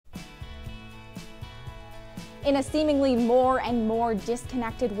In a seemingly more and more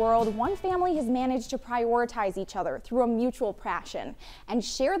disconnected world, one family has managed to prioritize each other through a mutual passion and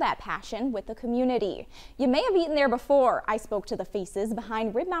share that passion with the community. You may have eaten there before. I spoke to the faces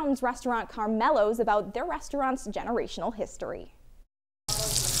behind Rib Mountain's restaurant Carmelo's about their restaurant's generational history.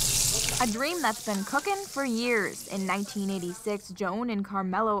 A dream that's been cooking for years. In 1986, Joan and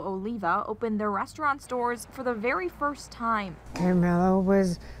Carmelo Oliva opened their restaurant's doors for the very first time. Carmelo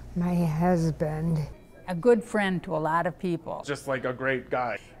was my husband. A good friend to a lot of people. Just like a great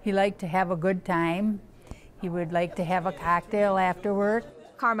guy. He liked to have a good time. He would like to have a cocktail after work.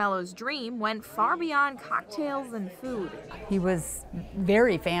 Carmelo's dream went far beyond cocktails and food. He was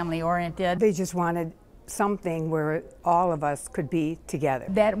very family oriented. They just wanted something where all of us could be together.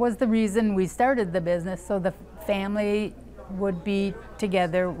 That was the reason we started the business, so the family would be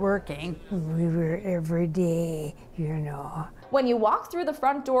together working. We were every day, you know. When you walk through the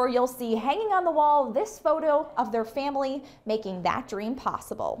front door, you'll see hanging on the wall this photo of their family making that dream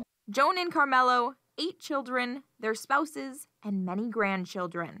possible. Joan and Carmelo, 8 children, their spouses, and many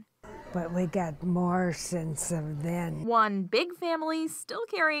grandchildren. But we got more since of then. One big family still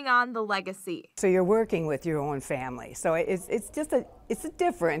carrying on the legacy. So you're working with your own family. So it's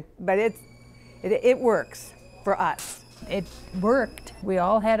different, but it works for us. It worked. We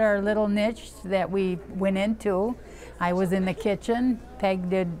all had our little niche that we went into. I was in the kitchen, Peg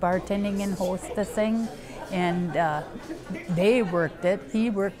did bartending and hostessing, and they worked it.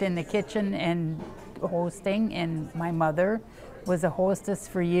 He worked in the kitchen and hosting, and my mother was a hostess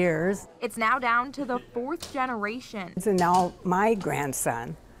for years. It's now down to the 4th generation. So now my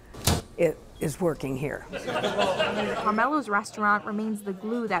grandson is working here. Carmelo's restaurant remains the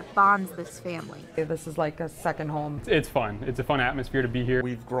glue that bonds this family. This is like a second home. It's fun. It's a fun atmosphere to be here.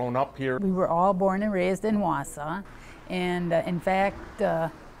 We've grown up here. We were all born and raised in Wausau, and in fact,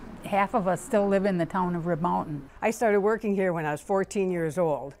 half of us still live in the town of Rib Mountain. I started working here when I was 14 years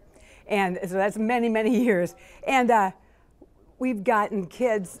old, and so that's many, many years. And we've gotten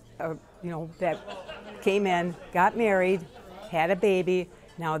kids, that came in, got married, had a baby.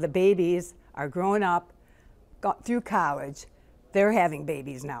 Now the babies are growing up, got through college. They're having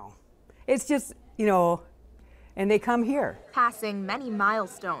babies now. It's just, and they come here. Passing many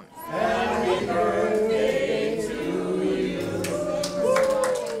milestones.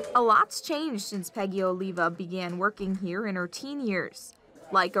 A lot's changed since Peggy Oliva began working here in her teen years,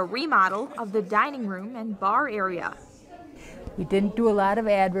 like a remodel of the dining room and bar area. We didn't do a lot of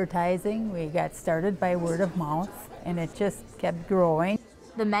advertising. We got started by word of mouth, and it just kept growing.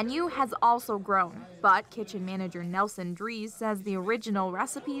 The menu has also grown, but kitchen manager Nelson Dries says the original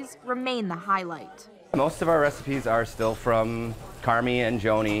recipes remain the highlight. Most of our recipes are still from Carmi and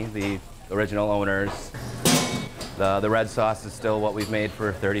Joni, the original owners. The red sauce is still what we've made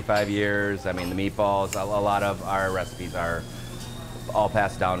for 35 years. I mean, the meatballs, a lot of our recipes are all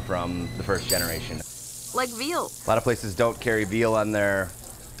passed down from the first generation. Like veal. A lot of places don't carry veal on their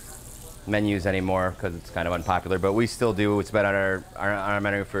menus anymore because it's kind of unpopular, but we still do. It's been on our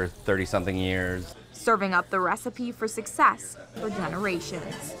menu for 30-something years. Serving up the recipe for success for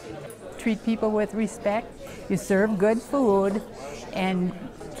generations. Treat people with respect, you serve good food, and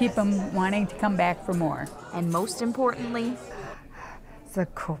keep them wanting to come back for more. And most importantly, the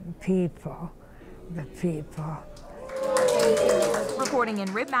people, the people. Reporting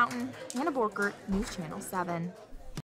in Rib Mountain, Hannah Borkert, News Channel 7.